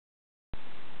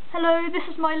Hello, this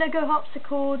is my Lego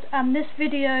harpsichord and this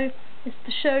video is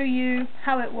to show you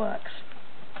how it works.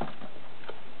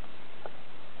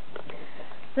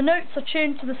 The notes are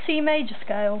tuned to the C major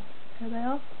scale. Here they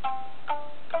are.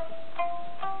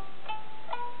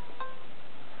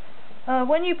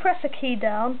 When you press a key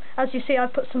down, as you see I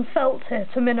put some felt here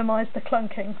to minimise the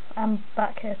clunking, and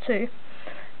back here too.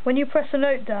 When you press a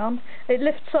note down, it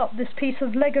lifts up this piece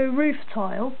of Lego roof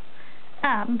tile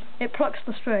and it plucks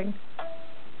the string.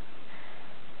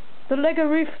 The Lego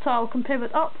roof tile can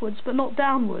pivot upwards but not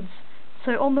downwards,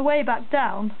 so on the way back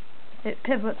down it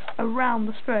pivots around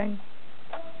the string.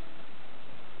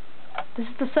 This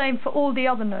is the same for all the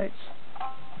other notes.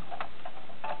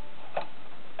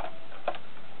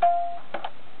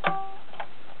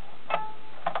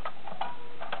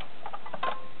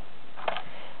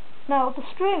 Now the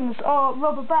strings are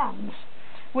rubber bands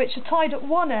which are tied at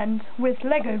one end with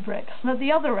Lego bricks and at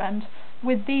the other end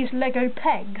with these Lego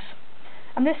pegs.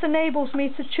 And this enables me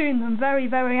to tune them very,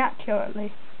 very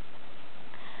accurately.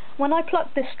 When I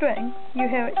pluck this string, you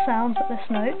hear it sounds at this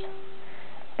note.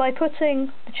 By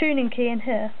putting the tuning key in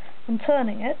here and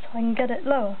turning it, I can get it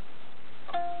lower.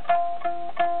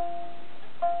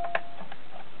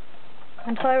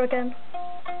 And higher again.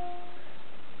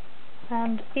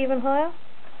 And even higher.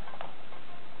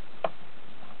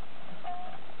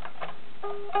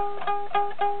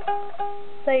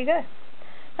 There you go.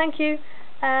 Thank you,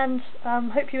 and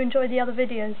hope you enjoy the other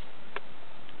videos.